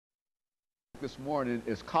this morning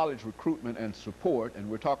is college recruitment and support, and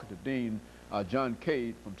we're talking to Dean John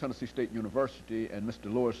Cade from Tennessee State University and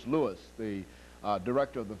Mr. Lewis, the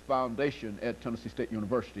director of the foundation at Tennessee State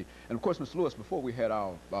University. And of course, Mr. Lewis, before we had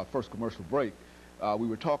our first commercial break, we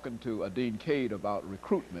were talking to Dean Cade about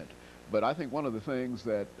recruitment. But I think one of the things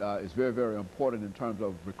that is very, very important in terms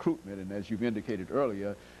of recruitment, and as you've indicated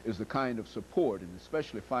earlier, is the kind of support, and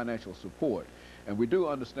especially financial support. And we do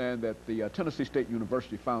understand that the Tennessee State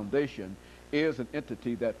University Foundation is an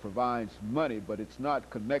entity that provides money, but it's not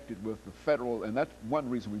connected with the federal, and that's one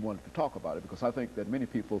reason we wanted to talk about it, because I think that many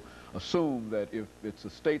people assume that if it's a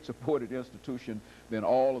state-supported institution, then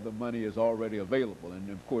all of the money is already available. And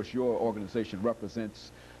of course, your organization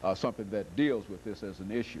represents something that deals with this as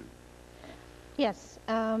an issue. Yes,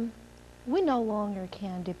 we no longer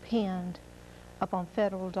can depend upon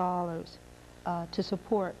federal dollars to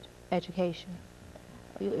support education.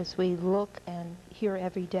 As we look and hear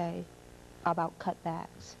every day about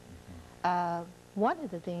cutbacks, one of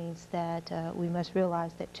the things that we must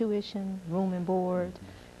realize that tuition, room and board,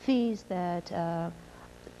 fees that are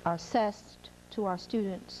assessed to our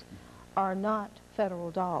students are not federal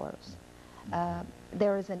dollars.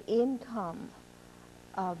 There is an income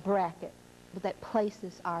bracket that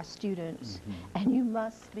places our students, and you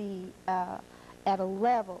must be at a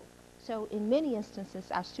level. So in many instances,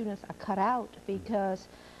 our students are cut out because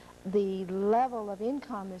the level of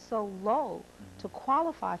income is so low to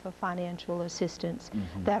qualify for financial assistance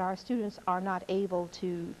that our students are not able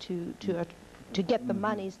to get the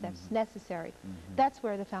monies that's necessary. That's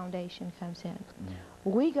where the foundation comes in.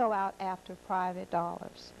 We go out after private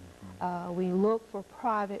dollars. We look for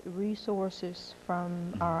private resources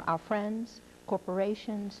from our friends,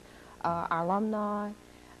 corporations, our alumni,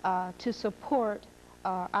 to support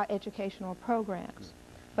our educational programs.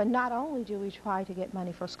 But not only do we try to get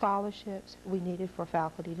money for scholarships, we need it for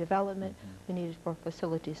faculty development, we need it for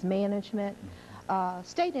facilities management.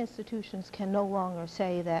 State institutions can no longer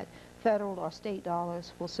say that federal or state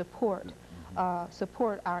dollars will support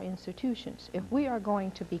our institutions. If we are going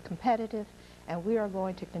to be competitive and we are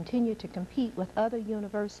going to continue to compete with other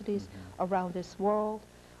universities around this world,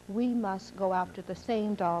 we must go after the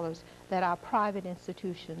same dollars that our private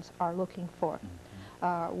institutions are looking for.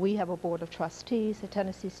 We have a board of trustees at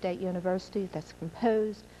Tennessee State University that's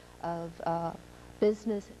composed of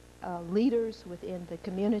business leaders within the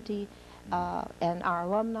community and our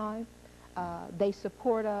alumni. They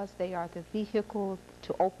support us. They are the vehicle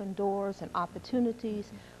to open doors and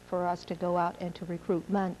opportunities for us to go out and to recruit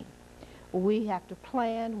money. We have to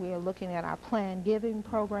plan. We are looking at our plan giving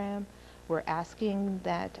program. We're asking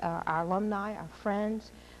that our alumni, our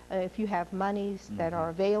friends, if you have monies that are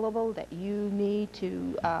available that you need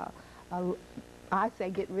to, I say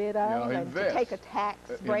get rid of, and to take a tax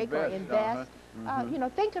break or invest. You know,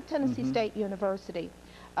 think of Tennessee State University.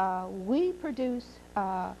 We produce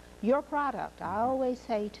your product. I always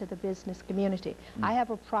say to the business community, I have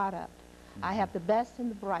a product. I have the best and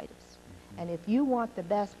the brightest. And if you want the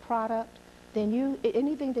best product, then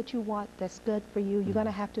anything that you want that's good for you, you're going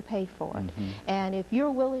to have to pay for it. And if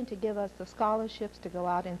you're willing to give us the scholarships to go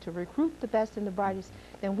out and to recruit the best and the brightest,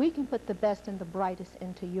 then we can put the best and the brightest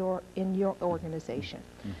into in your organization.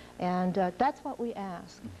 And that's what we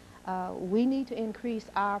ask. We need to increase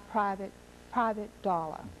our private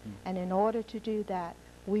dollar. And in order to do that,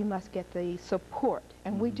 we must get the support.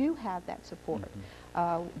 And we do have that support.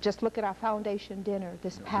 Just look at our foundation dinner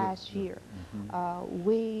this past year.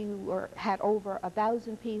 We had over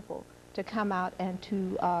 1,000 people to come out and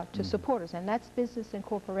to support us, and that's business and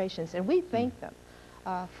corporations. And we thank them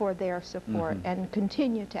for their support and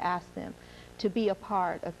continue to ask them to be a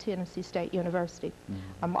part of Tennessee State University.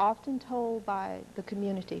 I'm often told by the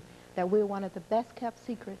community that we're one of the best kept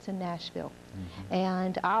secrets in Nashville.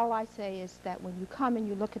 And all I say is that when you come and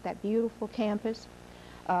you look at that beautiful campus,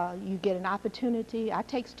 you get an opportunity. I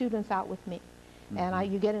take students out with me,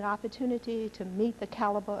 and you get an opportunity to meet the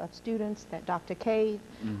caliber of students that Dr. Cade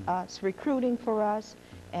is recruiting for us,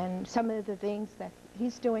 and some of the things that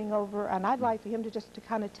he's doing over. And I'd like for him to just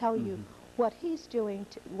kind of tell you what he's doing,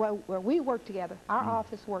 where we work together. Our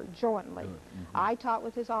office work jointly. I talk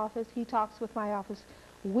with his office, he talks with my office.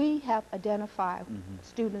 We have identified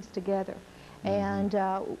students together, and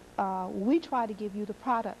we try to give you the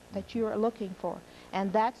product that you're looking for.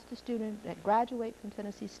 And that's the student that graduate from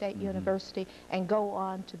Tennessee State University and go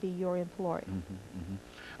on to be your employee.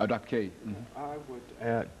 Dr. Cade. I would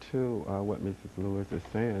add to what Mrs. Lewis is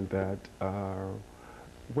saying, that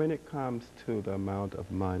when it comes to the amount of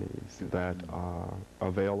monies that are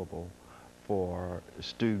available for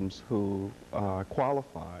students who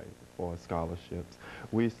qualify for scholarships,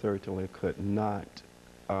 we certainly could not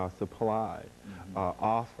supply,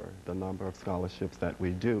 offer the number of scholarships that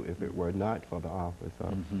we do if it were not for the Office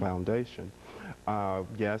of Foundation.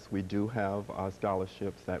 Yes, we do have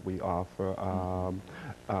scholarships that we offer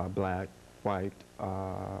black, white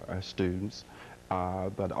students,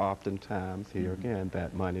 but oftentimes here again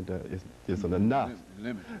that money isn't enough.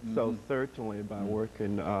 So certainly by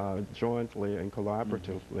working jointly and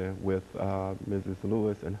collaboratively with Mrs.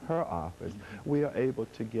 Lewis and her office, we are able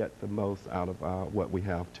to get the most out of what we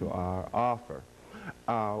have to offer.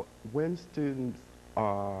 When students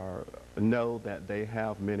know that they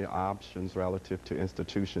have many options relative to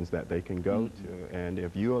institutions that they can go to, and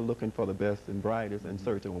if you are looking for the best and brightest, and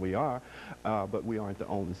certainly we are, but we aren't the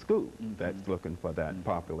only school that's looking for that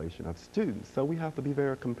population of students. So we have to be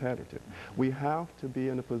very competitive. We have to be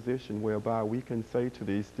in a position whereby we can say to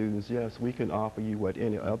these students, yes, we can offer you what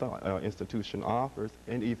any other institution offers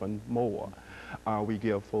and even more. We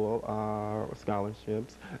give full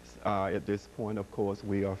scholarships. At this point, of course,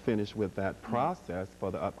 we are finished with that process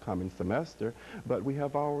for the upcoming semester, but we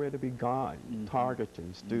have already begun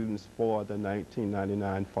targeting students for the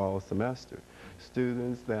 1999 fall semester.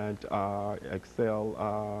 Students that excel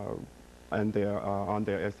on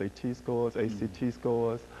their SAT scores, ACT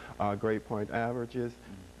scores, grade point averages,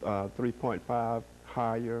 3.5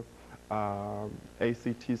 higher,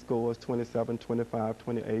 ACT scores 27, 25,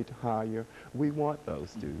 28 higher. We want those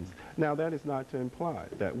students. Now that is not to imply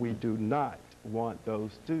that we do not want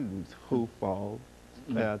those students who fall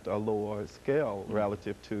at a lower scale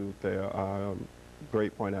relative to their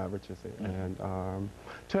grade point averages and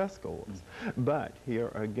test scores. But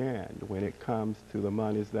here again, when it comes to the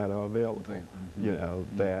monies that are available, you know,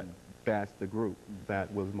 that's the group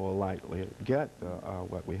that will more likely get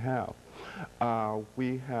what we have.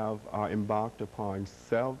 We have embarked upon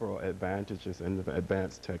several advantages in the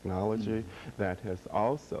advanced technology that has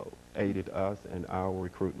also aided us in our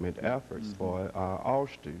recruitment efforts for all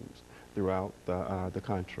students throughout the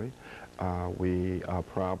country. We are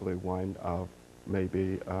probably one of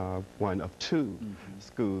maybe one of two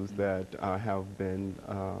schools that have been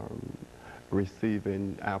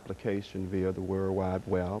receiving application via the World Wide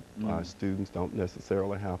Web. Students don't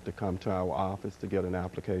necessarily have to come to our office to get an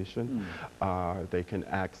application. They can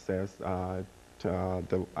access our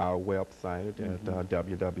website at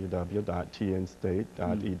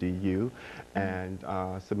www.tnstate.edu and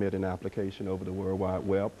submit an application over the World Wide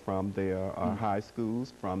Web from their high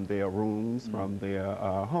schools, from their rooms, from their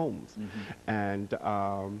homes. And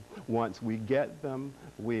once we get them,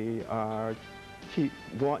 we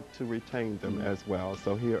want to retain them as well.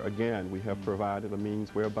 So here again, we have provided a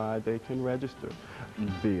means whereby they can register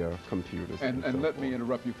via computers. And let me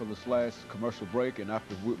interrupt you for this last commercial break, and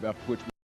after which